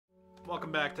welcome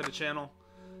back to the channel.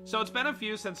 So it's been a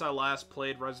few since I last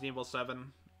played Resident Evil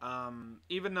 7.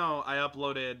 Even though I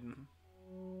uploaded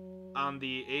on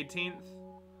the 18th,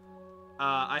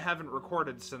 I haven't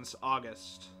recorded since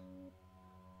August.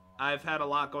 I've had a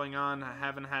lot going on. I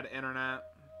haven't had internet.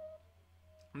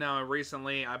 Now,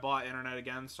 recently, I bought internet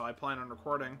again, so I plan on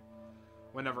recording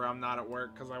whenever I'm not at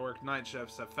work, because I work night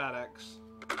shifts at FedEx.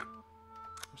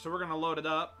 So we're going to load it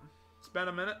up. It's been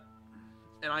a minute,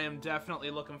 and I am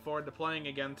definitely looking forward to playing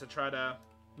again to try to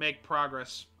make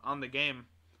progress on the game.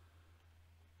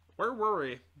 Where were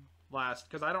we last?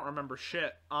 Because I don't remember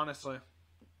shit, honestly.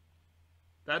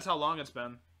 That's how long it's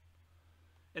been.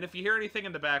 And if you hear anything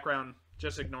in the background,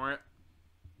 just ignore it.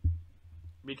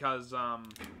 Because,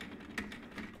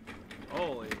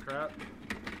 holy crap.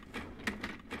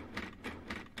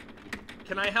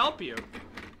 Can I help you?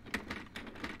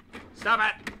 Stop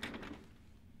it!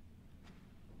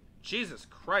 Jesus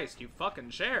Christ, you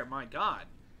fucking chair, my god.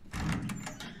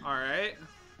 Alright.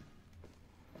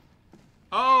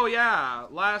 Oh, yeah.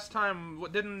 Last time,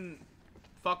 didn't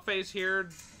Fuckface here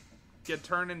get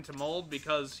turned into mold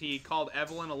because he called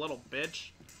Evelyn a little bitch?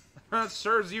 That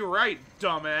serves you right,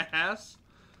 dumbass.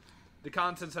 The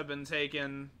contents have been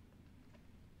taken.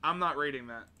 I'm not reading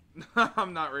that.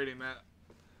 I'm not reading that.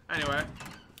 Anyway.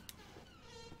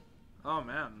 Oh,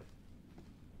 man.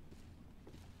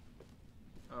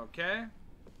 Okay.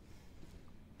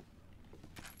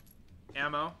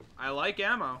 Ammo. I like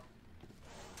ammo.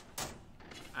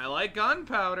 I like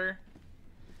gunpowder.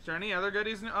 Is there any other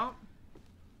goodies? Oh.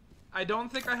 I don't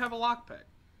think I have a lockpick.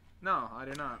 No, I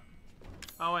do not.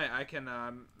 Oh, wait. I can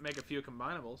make a few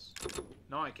combinables.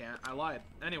 No, I can't. I lied.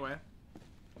 Anyway.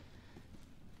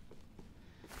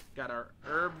 Got our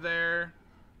herb there.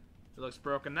 It looks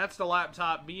broken. That's the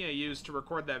laptop Mia used to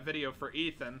record that video for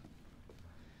Ethan.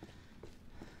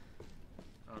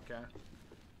 Okay.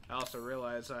 I also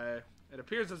realize it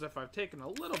appears as if I've taken a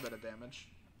little bit of damage.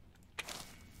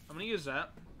 I'm gonna use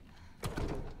that.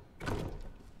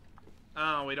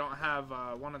 Oh, we don't have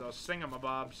one of those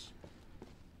thingamabobs.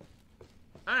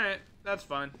 Alright, that's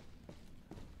fine.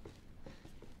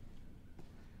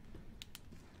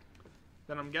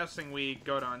 Then I'm guessing we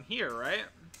go down here, right?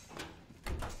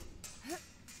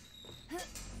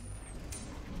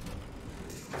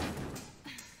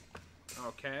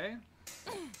 Okay.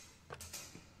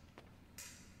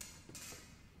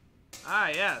 Ah,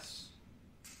 yes.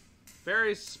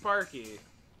 Very sparky.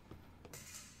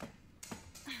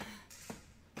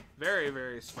 Very,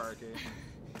 very sparky.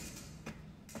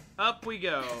 Up we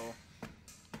go.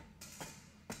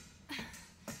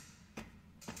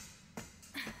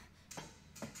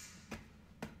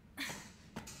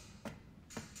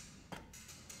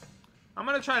 I'm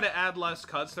gonna try to add less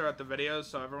cuts throughout the videos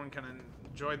so everyone can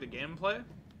enjoy the gameplay.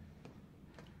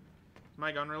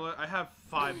 My gun reload? I have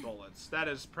 5 bullets. That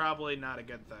is probably not a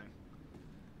good thing.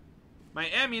 My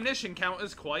ammunition count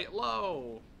is quite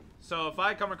low. So if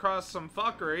I come across some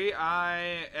fuckery,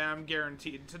 I am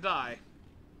guaranteed to die.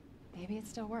 Maybe it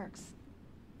still works.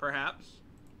 Perhaps.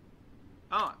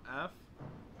 Oh, F.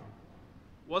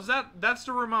 Was that's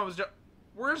the room I was just...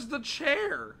 Where's the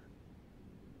chair?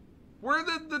 Where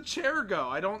did the chair go?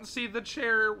 I don't see the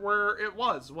chair where it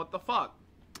was. What the fuck?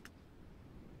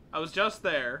 I was just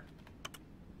there.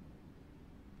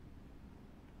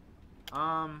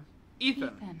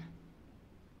 Ethan.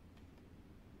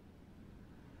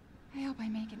 I hope I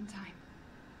make it in time.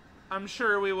 I'm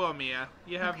sure we will, Mia.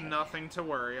 You have Okay. nothing to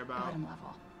worry about. Bottom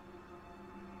level.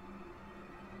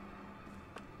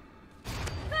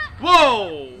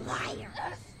 Whoa! Liar!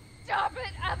 Stop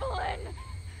it, Evelyn!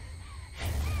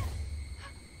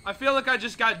 I feel like I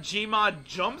just got Gmod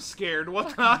jump scared.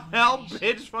 What the hell,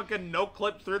 bitch? Fucking no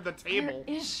clip through the table.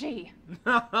 Where is she?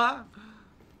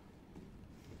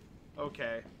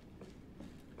 Okay.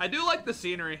 I do like the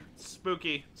scenery. It's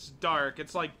spooky. It's dark.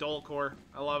 It's like Dullcore.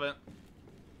 I love it.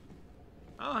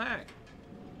 Oh, hey.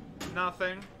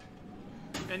 Nothing.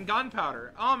 And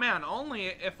gunpowder. Oh, man. Only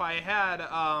if I had,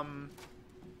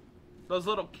 those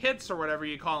little kits or whatever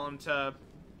you call them to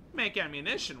make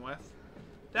ammunition with.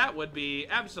 That would be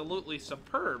absolutely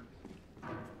superb.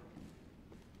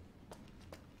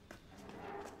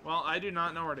 Well, I do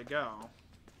not know where to go.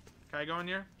 Can I go in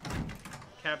here?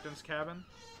 Captain's cabin?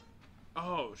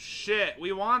 Oh, shit.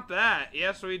 We want that.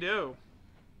 Yes, we do.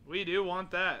 We do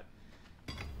want that.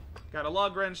 Got a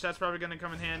lug wrench. That's probably going to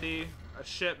come in handy. A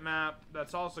ship map.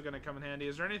 That's also going to come in handy.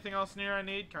 Is there anything else near I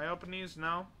need? Can I open these?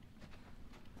 No.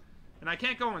 And I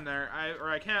can't go in there.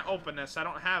 I can't open this. I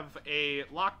don't have a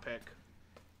lockpick.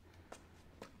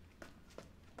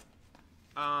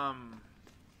 I'm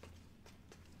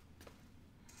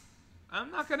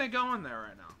not gonna go in there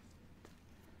right now.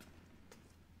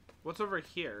 What's over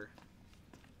here?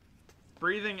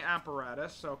 Breathing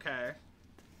apparatus, okay.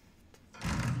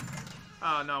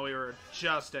 Oh, no, we were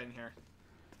just in here.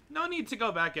 No need to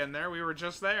go back in there, we were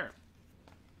just there.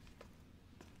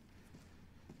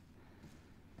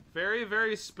 Very,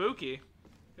 very spooky,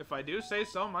 if I do say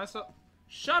so myself.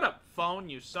 Shut up, phone,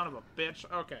 you son of a bitch.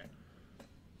 Okay.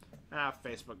 Ah,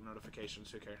 Facebook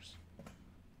notifications, who cares?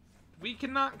 We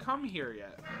cannot come here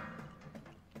yet.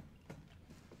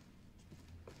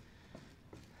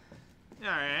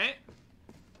 Alright.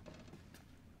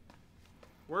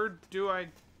 Where do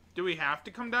we have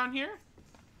to come down here?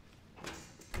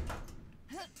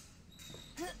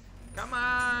 Come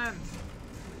on!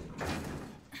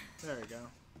 There we go.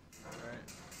 Alright.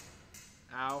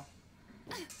 Ow.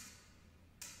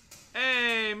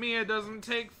 Hey, Mia doesn't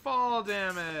take fall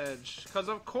damage. Because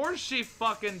of course she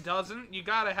fucking doesn't. You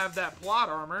gotta have that plot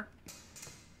armor.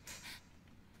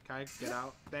 Okay, get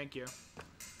out. Thank you.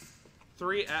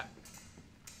 3 at...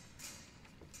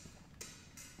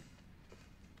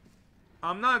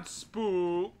 I'm not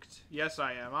spooked. Yes,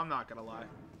 I am. I'm not gonna lie.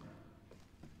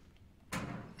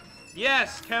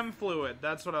 Yes, chem fluid.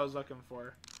 That's what I was looking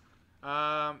for.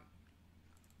 I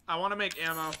want to make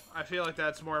ammo. I feel like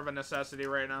that's more of a necessity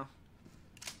right now.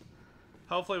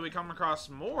 Hopefully we come across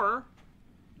more,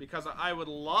 because I would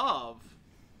love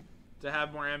to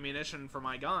have more ammunition for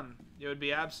my gun. It would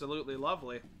be absolutely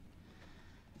lovely.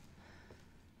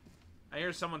 I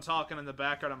hear someone talking in the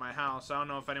background of my house. I don't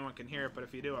know if anyone can hear it, but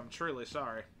if you do, I'm truly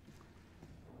sorry.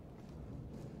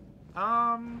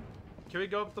 Can we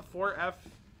go up the 4F?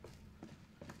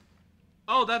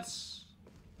 Oh, that's...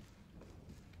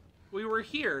 We were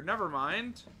here. Never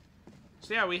mind.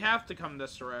 So yeah, we have to come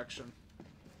this direction.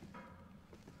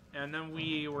 And then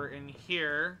we were in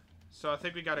here. So I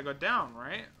think we gotta go down,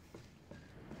 right?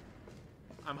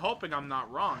 I'm hoping I'm not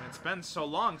wrong. It's been so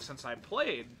long since I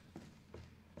played.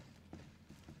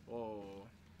 Whoa.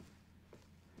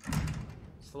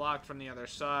 It's locked from the other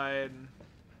side.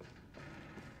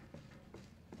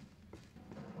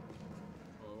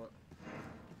 Whoa.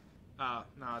 Ah,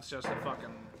 no, it's just a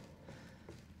fucking...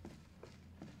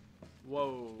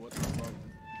 Whoa, what the fuck?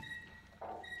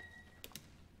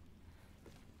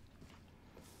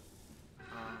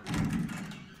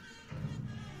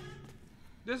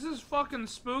 This is fucking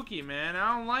spooky, man.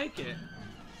 I don't like it.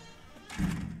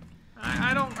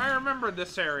 I remember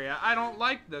this area. I don't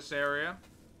like this area.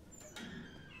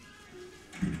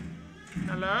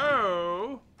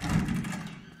 Hello?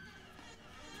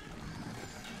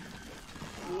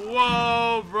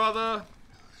 Whoa, brother.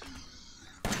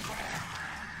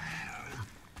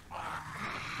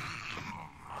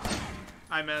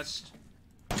 I missed.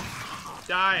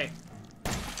 Die.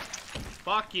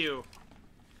 Fuck you.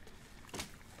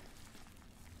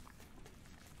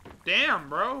 Damn,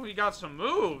 bro. You got some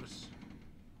moves.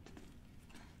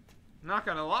 I'm not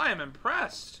gonna lie, I'm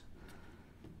impressed.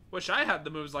 Wish I had the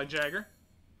moves like Jagger.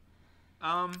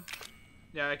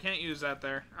 Yeah, I can't use that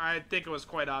there. I think it was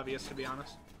quite obvious, to be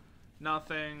honest.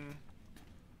 Nothing.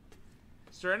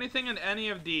 Is there anything in any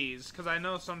of these? Because I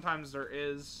know sometimes there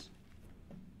is.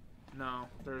 No,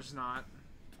 there's not.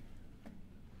 I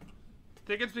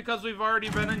think it's because we've already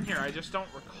been in here. I just don't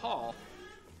recall.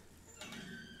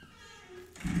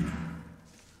 Can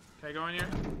I go in here?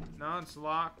 No, it's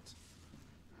locked.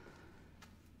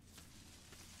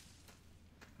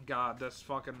 God, this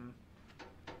fucking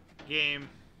game.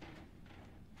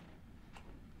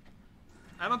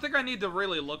 I don't think I need to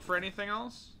really look for anything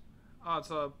else. Oh,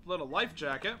 it's a little life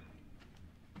jacket.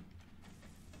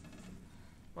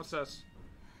 What's this?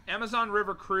 Amazon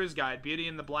River Cruise Guide, Beauty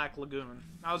in the Black Lagoon.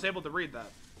 I was able to read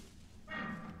that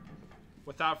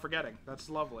without forgetting. That's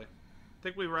lovely. I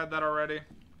think we read that already.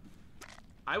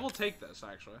 I will take this,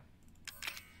 actually.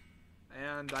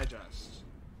 And digest.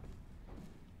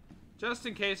 Just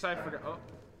in case I forgot. Oh.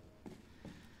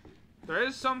 There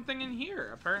is something in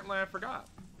here. Apparently I forgot.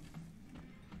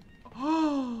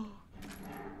 Oh!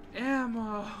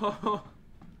 Ammo!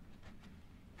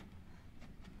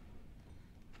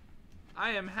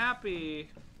 I am happy.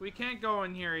 We can't go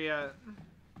in here yet.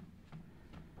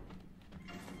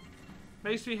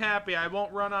 Makes me happy. I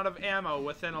won't run out of ammo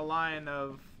within a line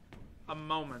of a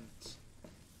moment.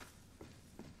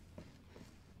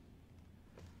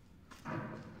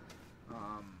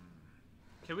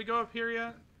 Can we go up here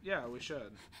yet? Yeah, we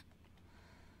should.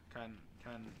 Can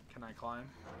I climb?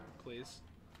 Please?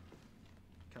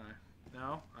 Can I?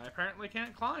 No, I apparently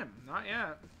can't climb. Not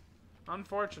yet.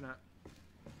 Unfortunate.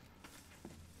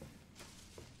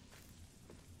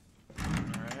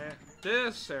 Alright.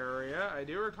 This area, I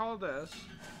do recall this.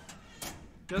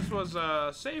 This was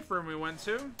a safe room we went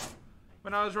to.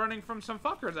 when I was running from some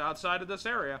fuckers outside of this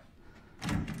area.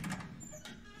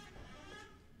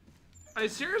 I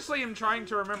seriously am trying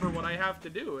to remember what I have to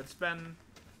do. It's been...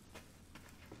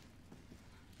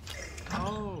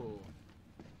 Oh.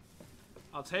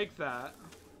 I'll take that.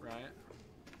 Right.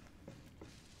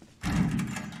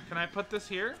 Can I put this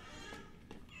here?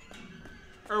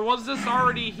 Or was this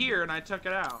already here and I took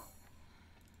it out?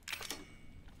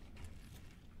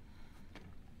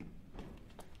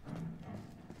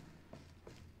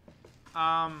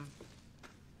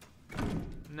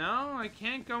 No, I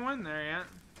can't go in there yet.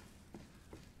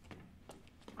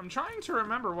 I'm trying to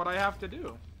remember what I have to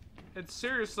do. It's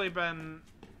seriously been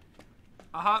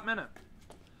a hot minute.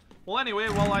 Well, anyway,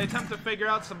 while I attempt to figure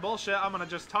out some bullshit, I'm gonna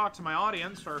just talk to my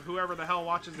audience, or whoever the hell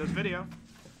watches this video.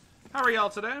 How are y'all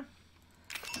today?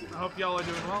 I hope y'all are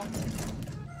doing well.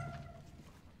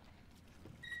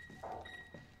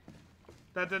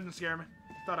 That didn't scare me.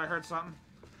 Thought I heard something.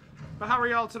 But how are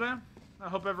y'all today? I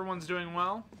hope everyone's doing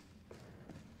well.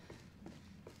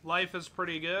 Life is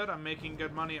pretty good. I'm making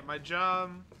good money at my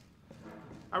job.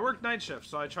 I work night shift,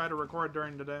 so I try to record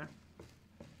during the day.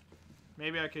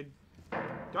 Maybe I could...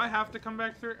 Do I have to come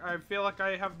back through? I feel like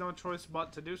I have no choice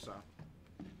but to do so.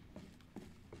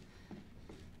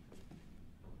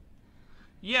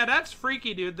 Yeah, that's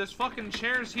freaky, dude. This fucking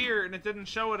chair's here, and it didn't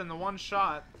show it in the one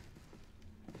shot.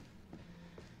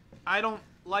 I don't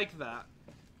like that.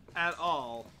 At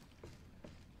all.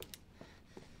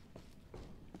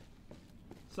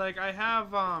 It's like, I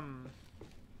have,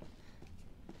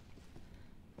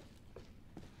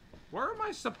 where am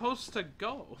I supposed to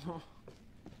go?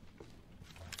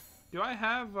 Do I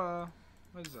have,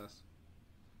 what is this?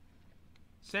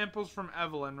 Samples from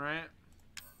Evelyn, right?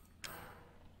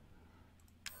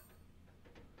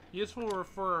 Useful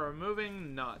for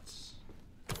removing nuts.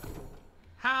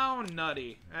 How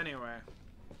nutty. Anyway.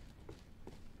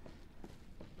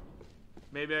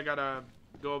 Maybe I gotta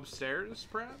go upstairs,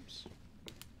 perhaps?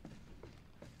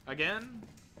 Again?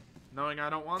 Knowing I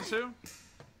don't want to?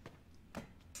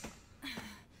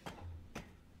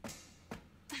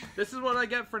 This is what I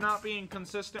get for not being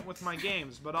consistent with my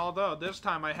games, but although this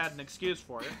time I had an excuse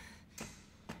for it.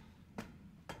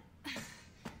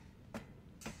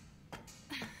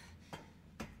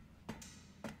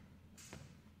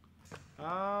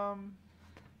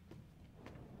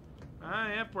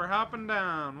 Yep, we're hopping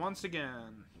down once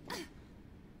again.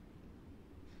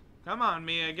 Come on,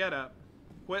 Mia, get up.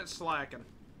 Quit slacking.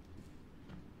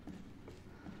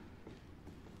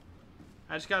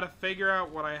 I just gotta figure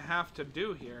out what I have to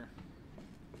do here.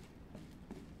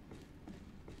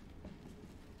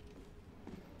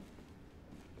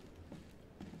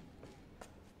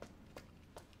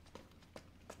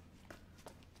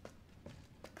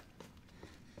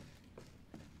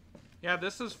 Yeah,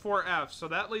 this is 4F, so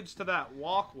that leads to that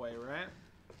walkway, right?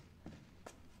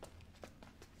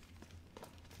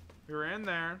 We were in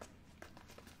there.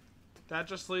 That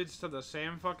just leads to the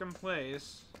same fucking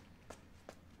place.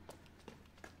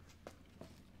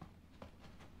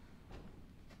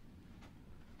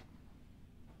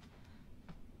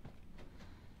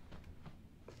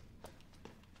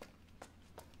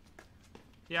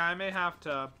 Yeah, I may have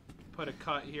to put a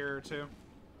cut here or two.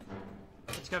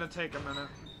 It's gonna take a minute.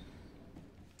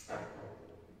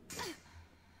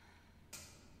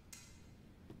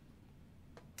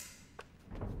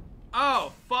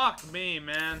 Oh, fuck me,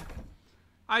 man.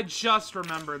 I just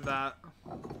remembered that.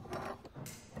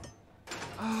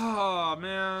 Oh,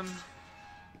 man.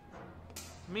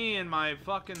 Me and my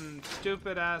fucking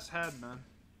stupid ass head, man.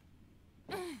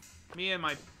 Me and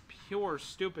my pure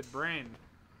stupid brain.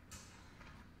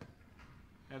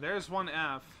 Yeah, there's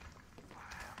 1F.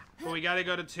 But we gotta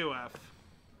go to 2F.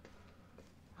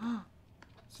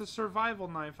 It's a survival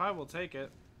knife. I will take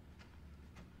it.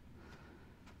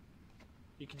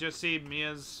 You can just see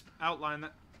Mia's outline.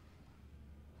 That.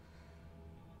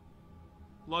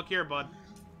 Look here, bud.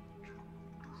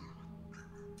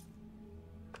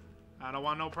 I don't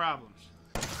want no problems.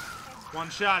 One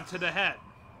shot to the head.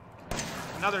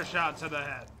 Another shot to the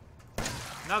head.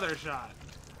 Another shot.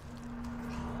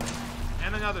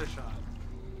 And another shot.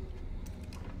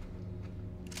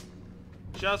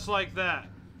 Just like that.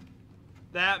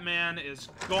 That man is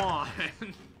gone.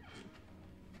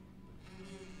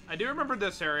 I do remember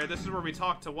this area. This is where we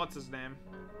talked to what's his name.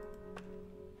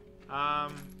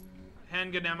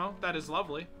 Handgun ammo. That is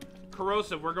lovely.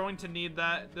 Corrosive. We're going to need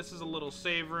that. This is a little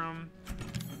save room.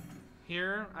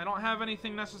 Here. I don't have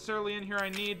anything necessarily in here I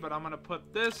need, but I'm going to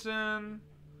put this in.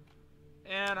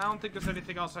 And I don't think there's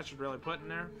anything else I should really put in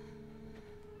there.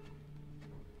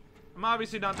 I'm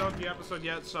obviously not done with the episode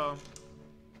yet, so...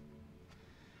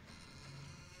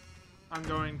 I'm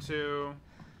going to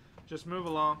just move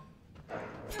along.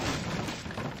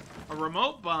 A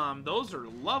remote bomb. Those are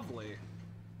lovely.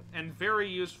 And very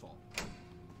useful.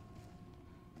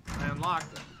 I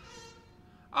unlocked it.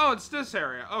 Oh, it's this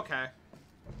area. Okay.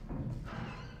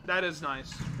 That is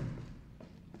nice.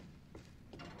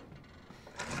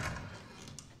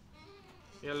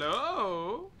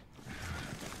 Hello?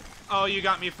 Oh, you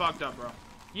got me fucked up, bro.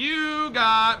 You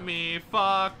got me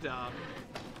fucked up.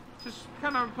 Just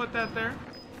kind of put that there.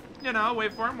 You know,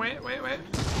 wait for him. Wait.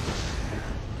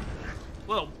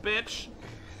 Little bitch.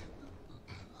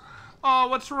 Oh,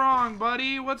 what's wrong,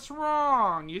 buddy? What's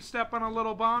wrong? You step on a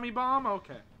little bomby bomb?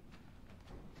 Okay.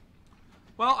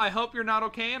 Well, I hope you're not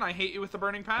okay, and I hate you with a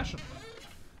burning passion.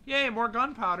 Yay, more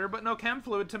gunpowder, but no chem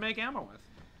fluid to make ammo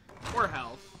with. Or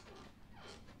health.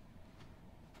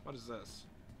 What is this?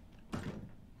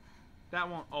 That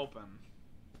won't open.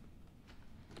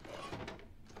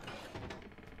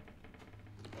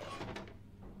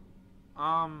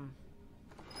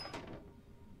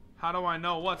 How do I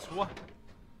know what's what?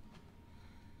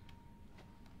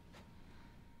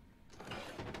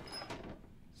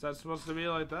 Is that supposed to be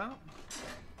like that?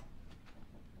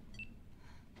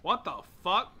 What the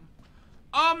fuck?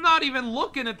 I'm not even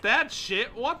looking at that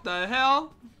shit. What the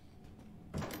hell?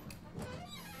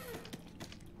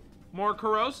 More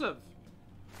corrosive.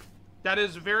 That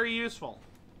is very useful.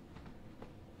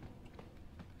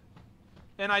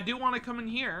 And I do want to come in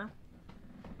here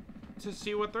to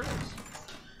see what there is.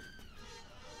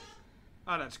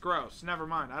 Oh, that's gross. Never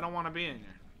mind. I don't want to be in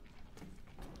here.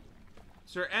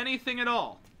 Is there anything at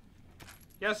all?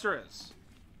 Yes, there is.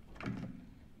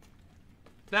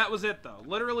 That was it, though.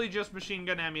 Literally just machine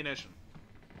gun ammunition.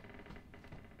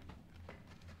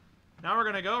 Now we're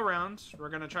going to go around. We're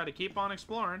going to try to keep on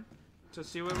exploring to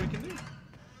see what we can do.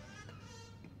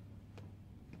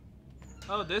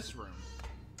 Oh, this room.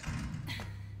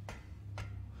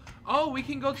 Oh, we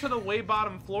can go to the way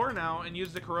bottom floor now and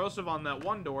use the corrosive on that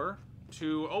one door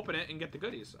to open it and get the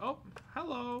goodies. Oh,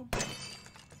 hello.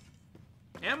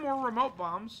 And more remote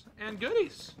bombs and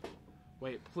goodies.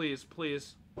 Wait, please,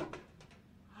 please.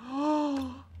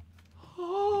 Oh,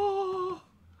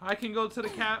 I can go to the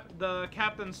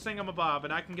captain's thingamabob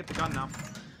and I can get the gun now.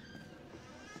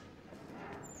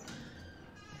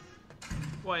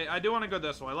 Wait, I do want to go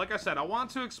this way. Like I said, I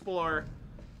want to explore.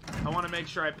 I want to make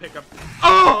sure I pick up.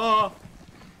 Oh!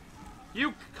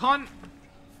 You cunt!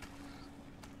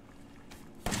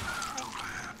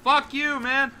 Fuck you,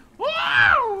 man!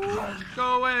 Wow!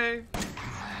 Go away.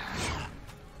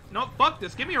 No, fuck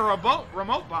this. Give me a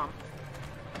remote bomb.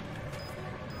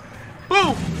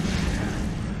 Boom!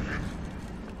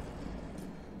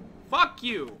 Fuck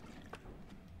you,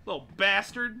 little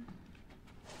bastard.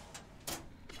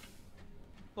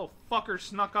 Little fucker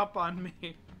snuck up on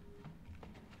me.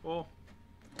 Oh.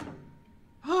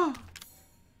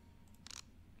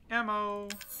 Ammo.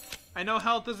 I know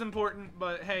health is important,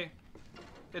 but hey,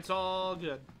 it's all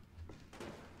good.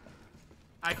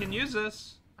 I can use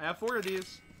this. I have 4 of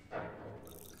these.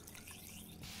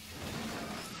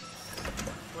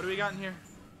 What do we got in here?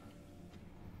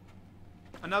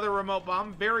 Another remote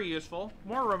bomb. Very useful.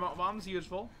 More remote bombs.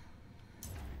 Useful.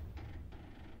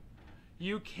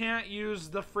 You can't use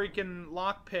the freaking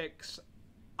lockpicks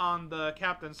on the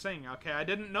captain's thing. Okay, I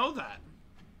didn't know that.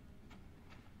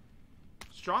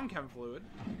 Strong chem fluid.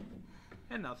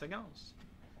 And nothing else.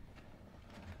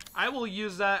 I will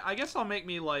use that. I guess I'll make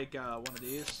me like one of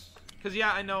these. Because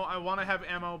yeah, I know I want to have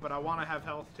ammo, but I want to have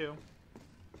health too.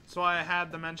 So I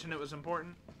had to mention it was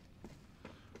important.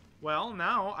 Well,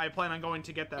 now I plan on going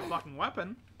to get that fucking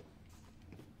weapon.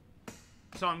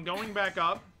 So I'm going back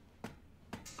up.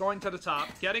 Going to the top.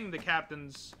 Getting the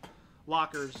captain's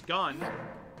locker's gun.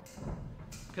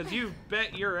 Because you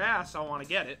bet your ass I want to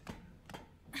get it.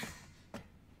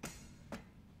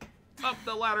 Up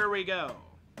the ladder we go.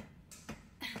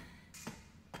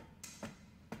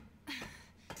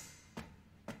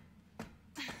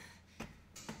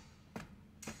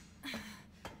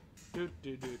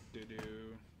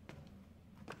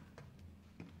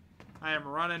 I am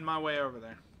running my way over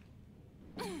there.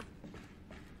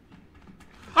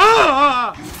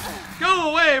 Ah!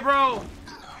 Go away, bro!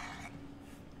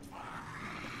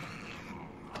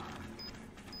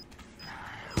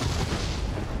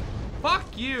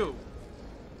 Fuck you!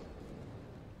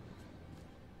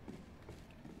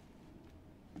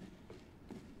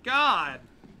 God!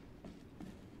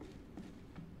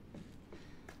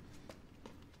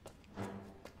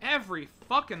 Every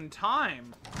fucking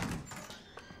time.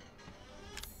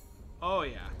 Oh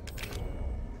yeah.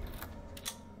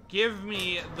 Give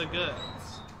me the goods.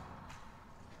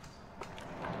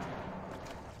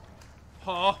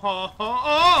 Oh, oh, oh,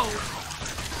 oh!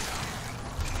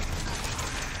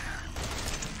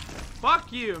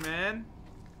 Fuck you, man.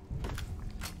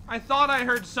 I thought I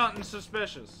heard something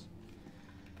suspicious.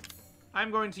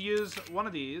 I'm going to use one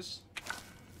of these.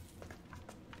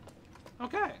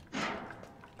 Okay.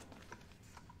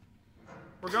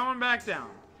 We're going back down.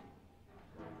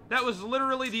 That was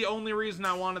literally the only reason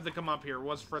I wanted to come up here,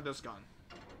 was for this gun.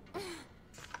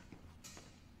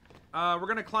 We're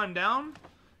gonna climb down,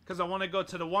 because I want to go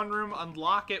to the one room,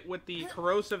 unlock it with the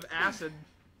corrosive acid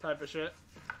type of shit.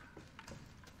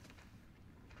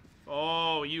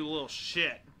 Oh, you little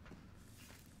shit.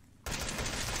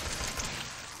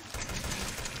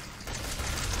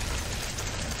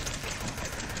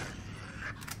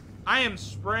 I am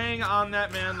spraying on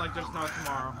that man like there's no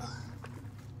tomorrow.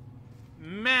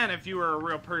 Man, if you were a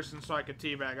real person so I could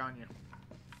teabag on you.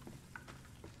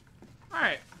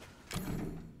 Alright.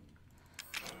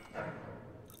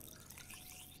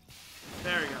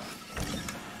 There we go.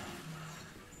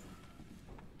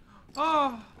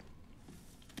 Oh!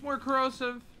 More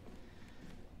corrosive.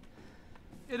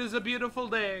 It is a beautiful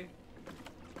day.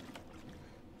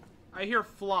 I hear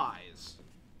flies.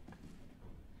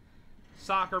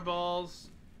 Soccer balls.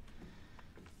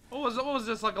 What was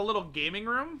this, like a little gaming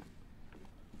room?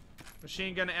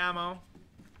 Machine gun ammo.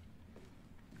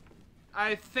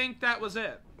 I think that was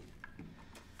it.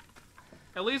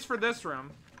 At least for this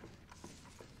room.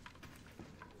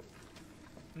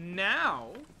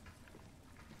 Now,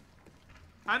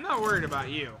 I'm not worried about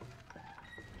you.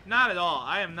 Not at all.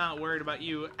 I am not worried about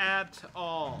you at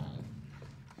all.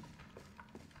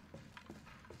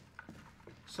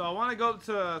 So I want to go up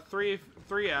to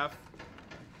 3F,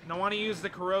 and I want to use the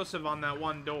corrosive on that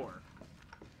one door.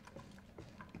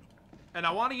 And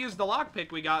I want to use the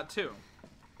lockpick we got, too.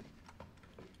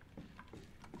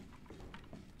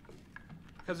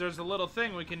 Because there's a little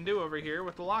thing we can do over here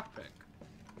with the lockpick.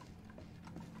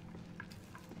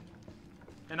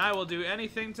 And I will do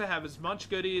anything to have as much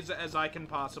goodies as I can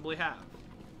possibly have.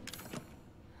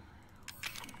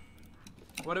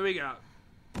 What do we got?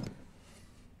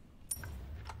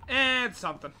 And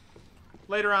something.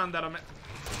 Later on, that'll...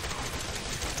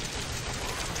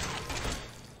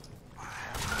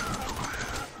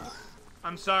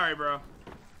 I'm sorry, bro.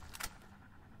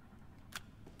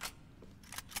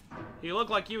 He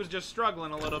looked like he was just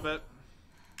struggling a little bit.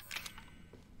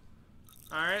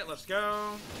 Alright, let's go.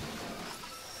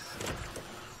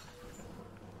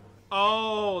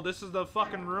 Oh, this is the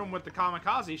fucking room with the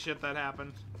kamikaze shit that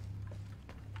happened.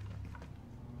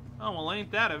 Oh, well,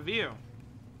 ain't that a view?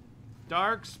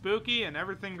 Dark, spooky, and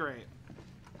everything great.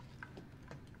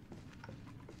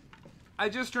 I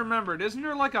just remembered, isn't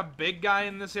there like a big guy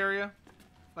in this area?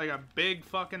 Like a big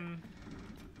fucking...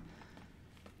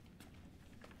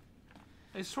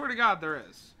 I swear to God there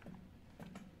is.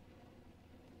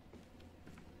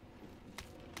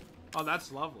 Oh,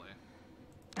 that's lovely.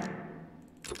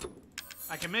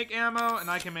 I can make ammo, and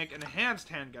I can make enhanced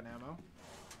handgun ammo.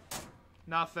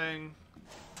 Nothing.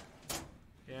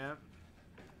 Yeah.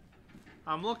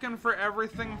 I'm looking for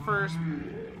everything first.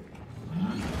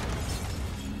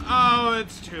 Oh,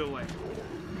 it's too late.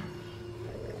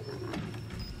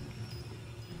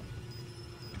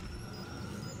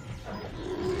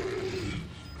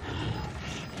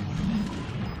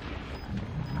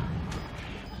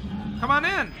 Come on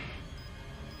in.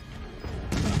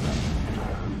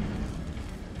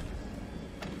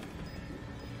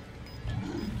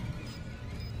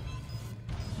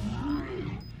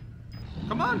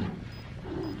 Come on.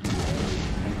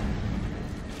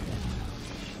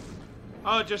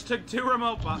 Oh, it just took 2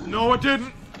 remote bombs. No, it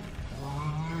didn't.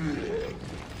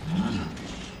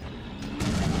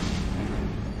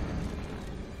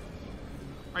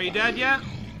 Are you dead yet?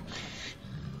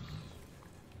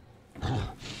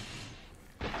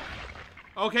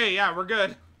 Okay, yeah, we're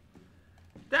good.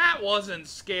 That wasn't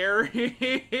scary.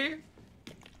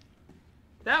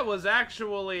 That was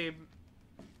actually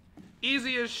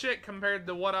easy as shit compared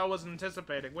to what I was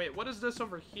anticipating. Wait, what is this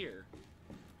over here?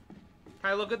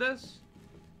 Can I look at this?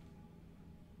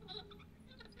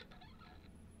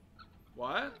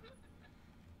 What?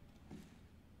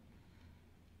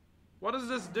 What does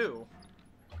this do?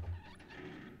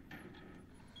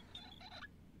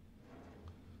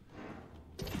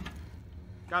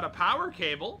 Got a power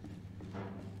cable.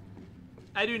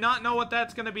 I do not know what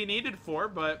that's going to be needed for,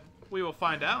 but we will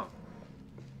find out.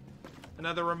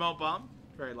 Another remote bomb.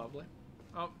 Very lovely.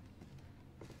 Oh.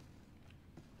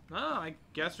 Oh, I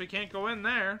guess we can't go in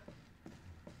there.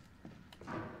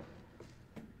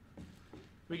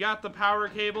 We got the power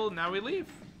cable, now we leave.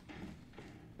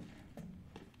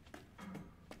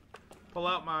 Pull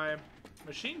out my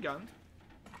machine gun.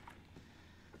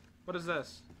 What is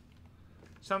this?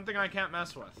 Something I can't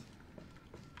mess with.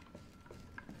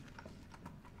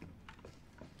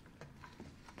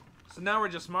 So now we're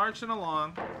just marching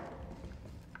along,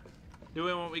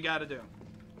 doing what we gotta do.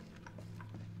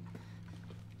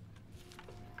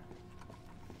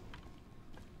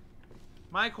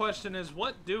 My question is,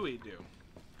 what do we do?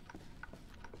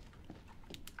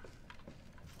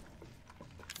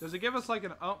 Does it give us like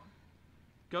an... Oh.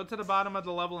 Go to the bottom of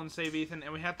the level and save Ethan,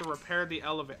 and we have to repair the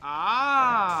elevator.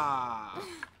 Ah!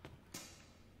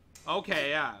 Okay,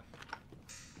 yeah.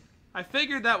 I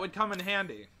figured that would come in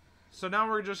handy. So now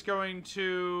we're just going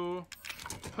to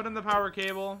put in the power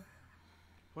cable.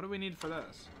 What do we need for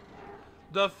this?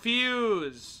 The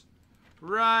fuse!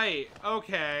 Right,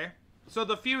 okay. So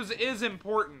the fuse is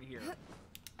important here.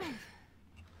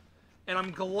 And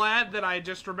I'm glad that I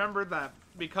just remembered that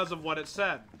because of what it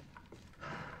said.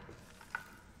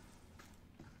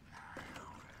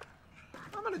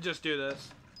 I'm gonna just do this.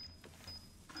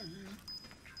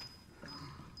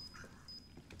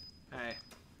 Hey.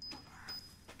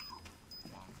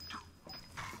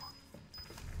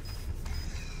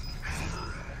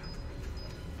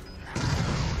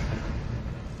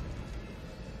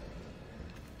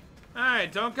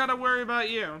 Alright, don't gotta worry about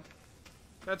you.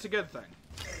 That's a good thing.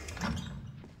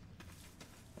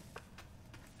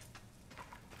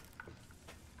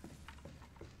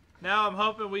 Now I'm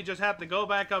hoping we just have to go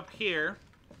back up here.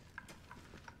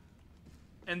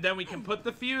 And then we can put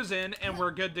the fuse in and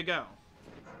we're good to go.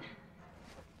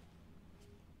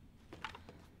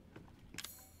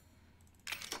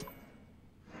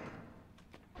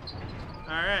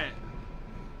 Alright.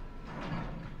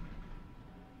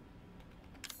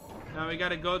 Now we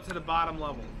gotta go to the bottom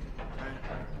level.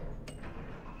 Okay.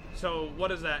 So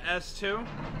what is that, S2?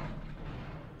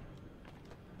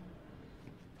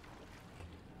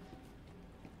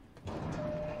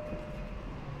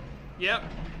 Yep.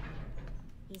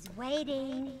 He's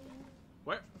waiting.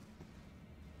 Where?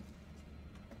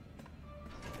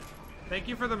 Thank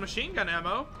you for the machine gun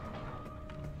ammo.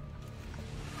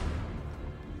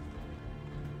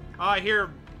 Oh, I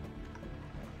hear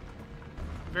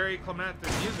very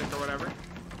climactic music or whatever.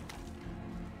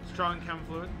 Strong chem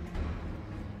fluid.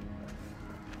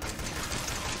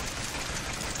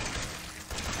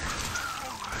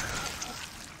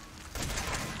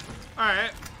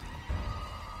 Alright.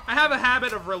 I have a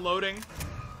habit of reloading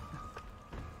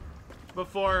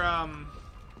before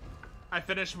I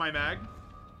finish my mag.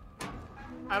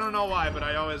 I don't know why, but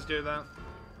I always do that.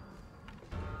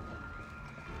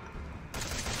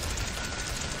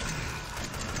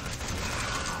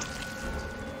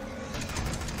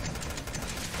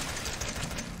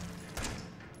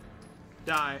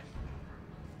 Die.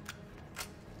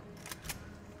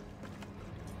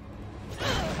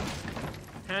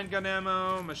 Handgun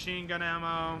ammo, machine gun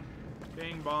ammo,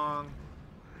 bing bong.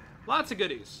 Lots of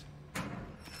goodies.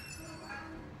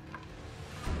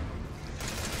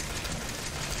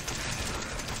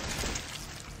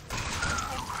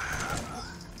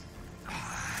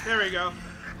 There we go.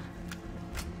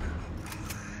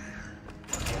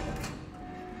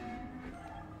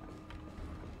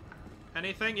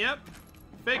 Anything? Yep.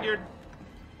 Figured.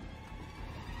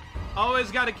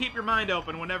 Always got to keep your mind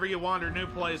open whenever you wander new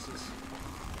places.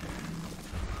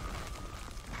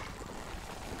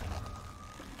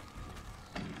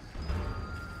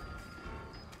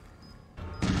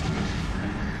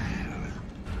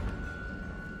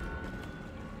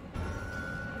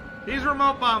 These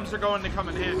remote bombs are going to come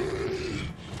in handy.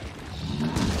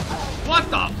 What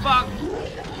the fuck?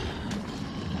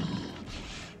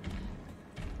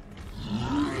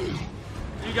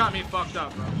 You got me fucked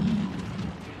up, bro.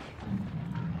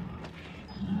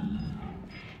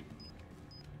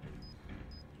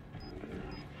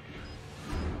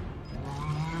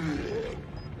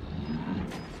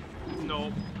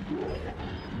 Nope.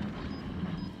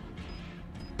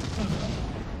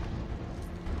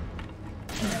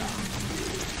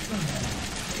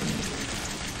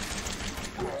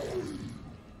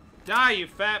 Die, you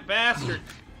fat bastard.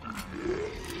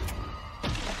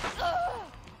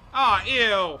 Aw,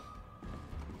 ew.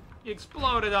 You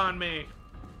exploded on me.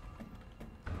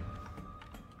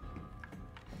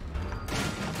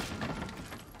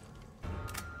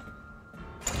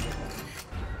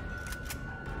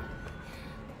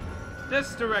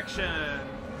 This direction.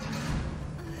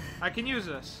 I can use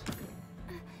this.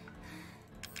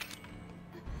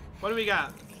 What do we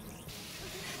got?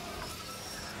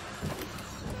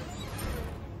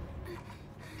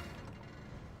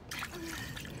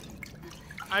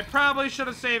 I probably should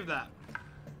have saved that.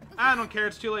 I don't care,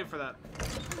 it's too late for that.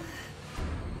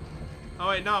 Oh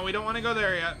wait, no, we don't want to go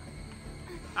there yet.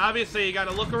 Obviously, you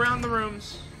gotta look around the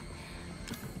rooms.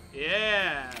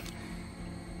 Yeah.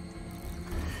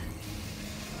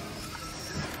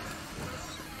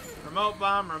 Remote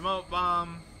bomb, remote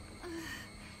bomb.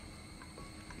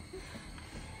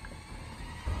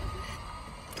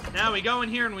 Now we go in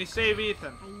here and we save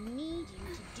Ethan. I need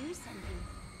you to do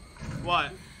something.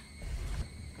 What?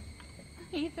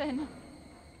 Ethan.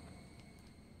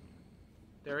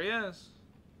 There he is.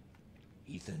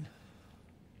 Ethan.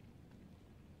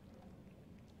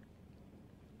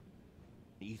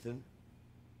 Ethan?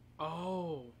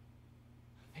 Oh.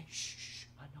 Hey, shh.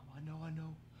 I know.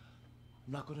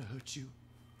 I'm not gonna hurt you.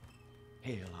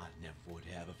 Hell, I never would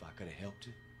have if I could have helped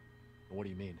you. What do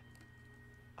you mean?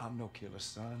 I'm no killer,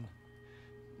 son.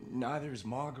 Neither is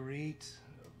Marguerite,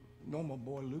 nor my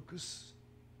boy Lucas,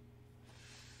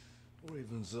 or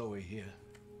even Zoe here.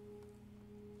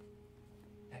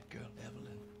 That girl,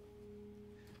 Evelyn,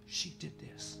 she did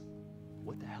this.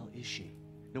 What the hell is she?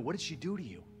 No, what did she do to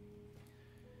you?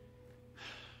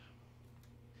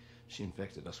 She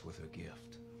infected us with her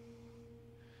gift.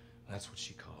 That's what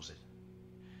she calls it.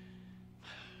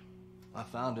 I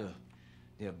found her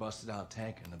near a busted out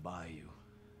tank in the bayou.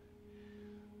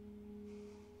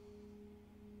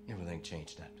 Everything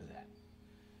changed after that.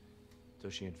 So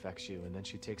she infects you and then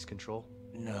she takes control?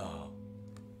 No.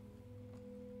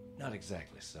 Not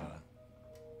exactly, son.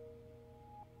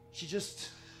 She just...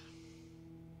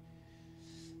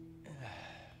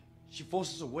 She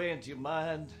forces her way into your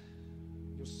mind,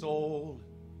 your soul.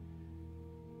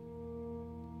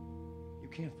 You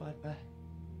can't fight back.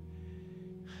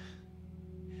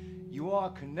 You are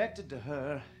connected to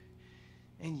her,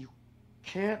 and you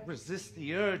can't resist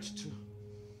the urge to...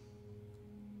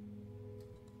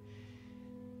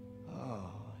 Oh,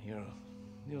 you're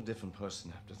a different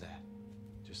person after that.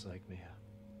 Just like Mia.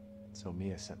 So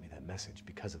Mia sent me that message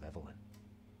because of Evelyn.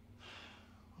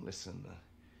 Listen,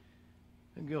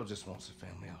 the girl just wants a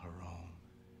family of her own.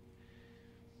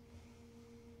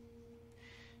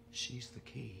 She's the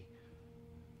key,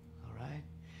 all right?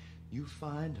 You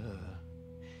find her,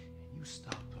 and you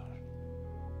stop her.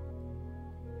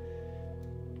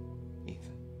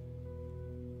 Ethan,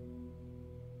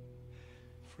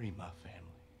 free my family.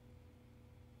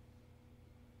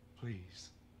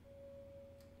 Please.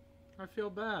 I feel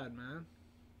bad, man.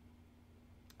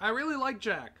 I really like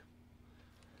Jack.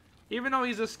 Even though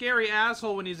he's a scary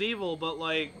asshole when he's evil, but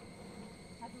like...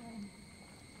 Evelyn,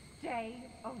 stay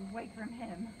away from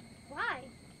him. Why?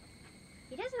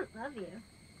 He doesn't love you.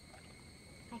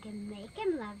 I can make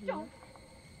him love you.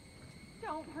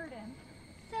 Don't hurt him.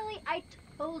 Silly, I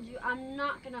told you I'm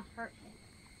not gonna hurt him.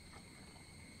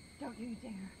 Don't you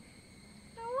dare.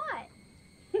 So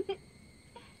what?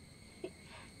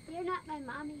 You're not my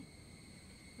mommy.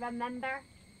 Remember?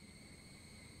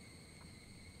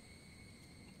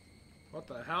 What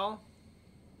the hell?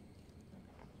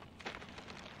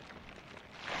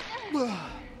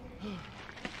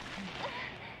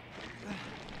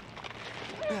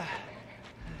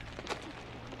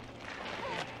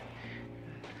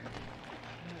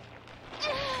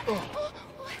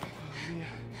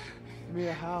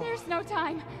 Mia, how? There's no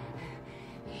time.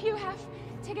 You have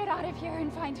to get out of here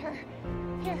and find her.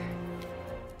 Here,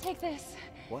 take this.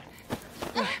 What?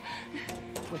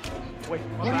 Wait,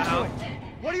 What the hell?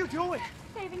 What are you doing?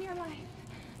 Saving your life.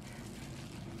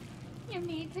 You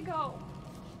need to go.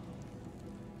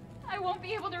 I won't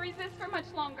be able to resist for much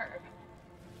longer.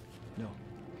 No,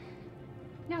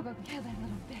 Now go kill that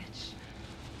little bitch.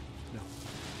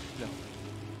 no.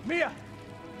 Mia!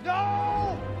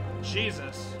 No!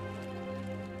 Jesus.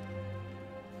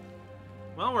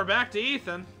 Well, we're back to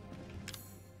Ethan.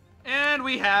 And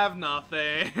we have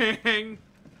nothing.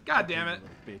 God damn it.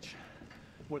 Bitch.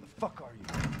 Where the fuck are you?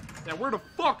 Yeah, where the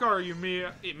fuck are you,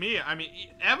 Mia? I mean,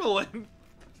 Evelyn.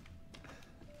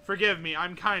 Forgive me,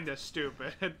 I'm kinda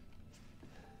stupid.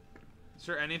 Is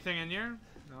there anything in here?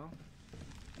 No?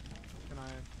 Can I...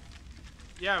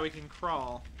 Yeah, we can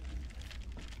crawl.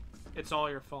 It's all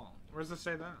your fault. Where does it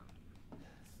say that?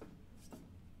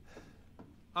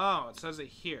 Oh, it says it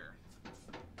here.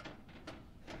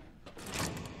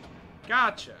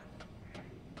 Gotcha.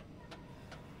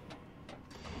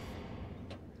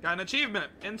 Got an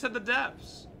achievement. Into the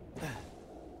depths.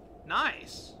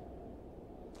 Nice.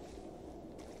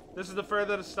 This is the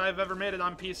furthest I've ever made it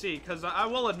on PC, because I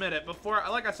will admit it, before,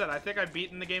 like I said, I think I've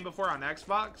beaten the game before on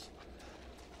Xbox.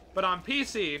 But on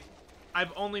PC,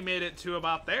 I've only made it to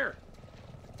about there.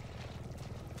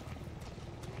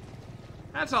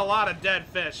 That's a lot of dead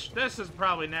fish. This is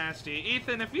probably nasty.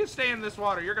 Ethan, if you stay in this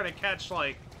water, you're gonna catch,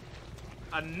 like,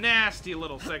 a nasty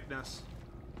little sickness.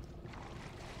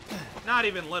 Not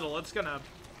even little, it's gonna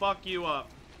fuck you up.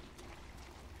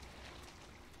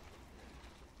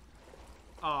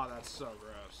 Oh, that's so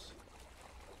gross.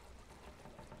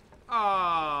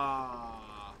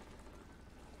 Ah,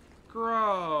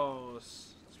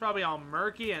 gross. It's probably all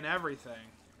murky and everything.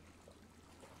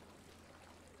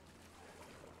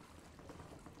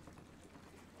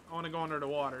 I want to go under the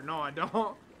water. No, I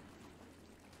don't.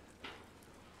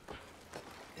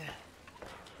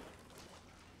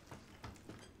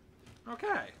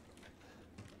 Okay.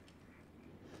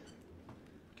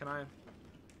 Can I?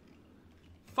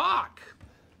 Fuck!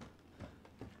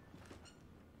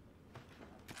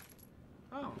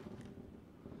 Oh.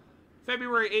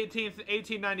 February 18th,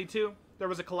 1892, there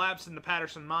was a collapse in the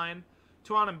Patterson mine.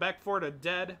 Tuan and Beckford are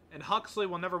dead, and Huxley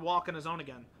will never walk on his own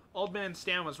again. Old man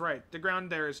Stan was right. The ground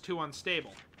there is too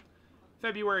unstable.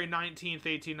 February 19th,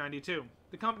 1892.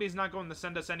 The company's not going to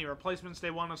send us any replacements.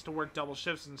 They want us to work double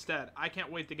shifts instead. I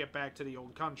can't wait to get back to the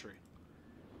old country.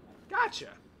 Gotcha.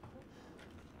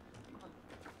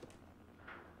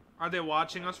 Are they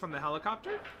watching us from the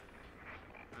helicopter?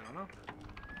 I don't know.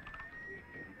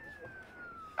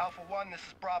 Alpha 1, this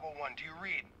is Bravo 1. Do you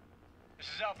read? This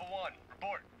is Alpha 1.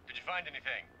 Report. Did you find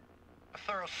anything? A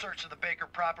thorough search of the Baker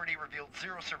property revealed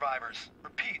 0 survivors.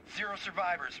 Repeat, 0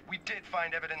 survivors. We did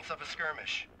find evidence of a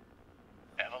skirmish.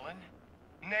 Evelyn?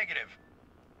 Negative.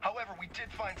 However, we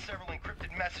did find several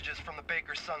encrypted messages from the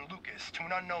Baker's son Lucas to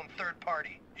an unknown third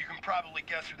party. You can probably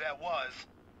guess who that was.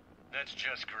 That's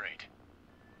just great.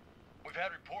 We've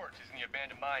had reports he's in the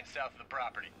abandoned mine south of the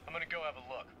property. I'm gonna go have a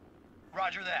look.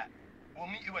 Roger that. We'll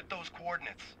meet you at those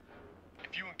coordinates.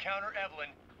 If you encounter Evelyn,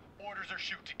 orders are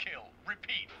shoot to kill.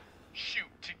 Repeat, shoot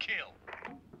to kill.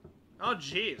 Oh,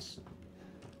 jeez.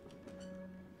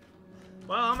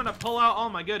 Well, I'm gonna pull out all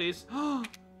my goodies.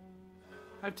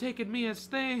 I've taken Mia's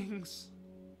things.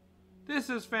 This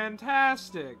is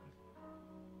fantastic.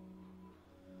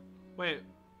 Wait.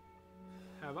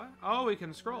 Have I? Oh, we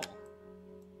can scroll.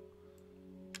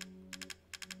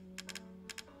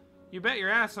 You bet your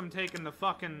ass I'm taking the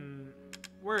fucking...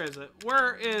 Where is it?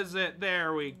 Where is it?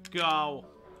 There we go.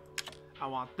 I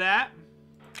want that.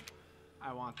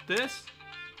 I want this.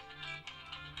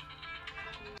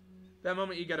 That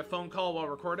moment you get a phone call while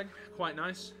recording. Quite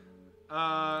nice.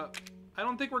 I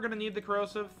don't think we're going to need the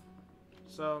corrosive.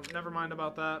 So, never mind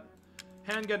about that.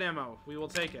 Handgun ammo. We will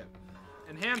take it.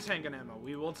 Enhanced handgun ammo.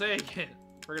 We will take it.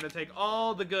 We're going to take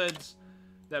all the goods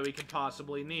that we could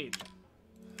possibly need.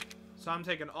 So I'm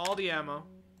taking all the ammo.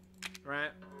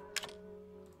 Right?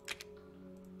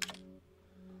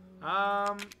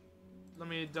 Let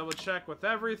me double check with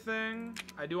everything.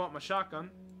 I do want my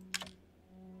shotgun.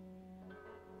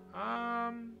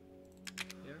 Yeah.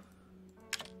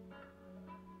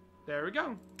 There we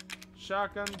go.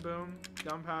 Shotgun, boom.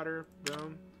 Gunpowder,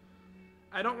 boom.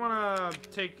 I don't want to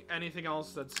take anything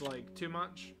else that's, like, too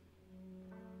much.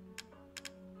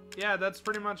 Yeah, that's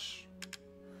pretty much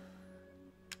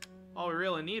all we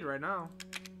really need right now.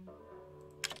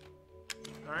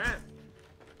 Alright.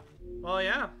 Well,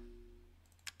 yeah.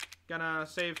 Gonna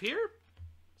save here.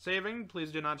 Saving.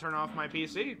 Please do not turn off my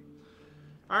PC.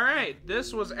 Alright,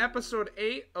 this was episode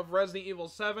 8 of Resident Evil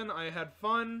 7. I had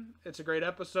fun. It's a great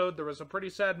episode. There was a pretty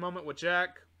sad moment with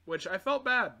Jack, which I felt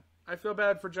bad. I feel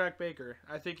bad for Jack Baker.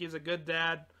 I think he's a good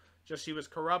dad. Just he was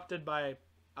corrupted by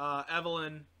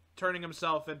Evelyn turning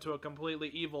himself into a completely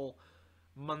evil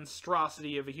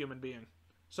monstrosity of a human being.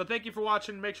 So thank you for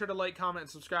watching. Make sure to like, comment, and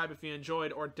subscribe if you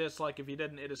enjoyed, or dislike if you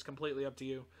didn't. It is completely up to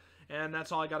you. And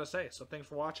that's all I gotta say. So thanks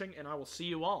for watching, and I will see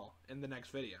you all in the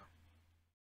next video.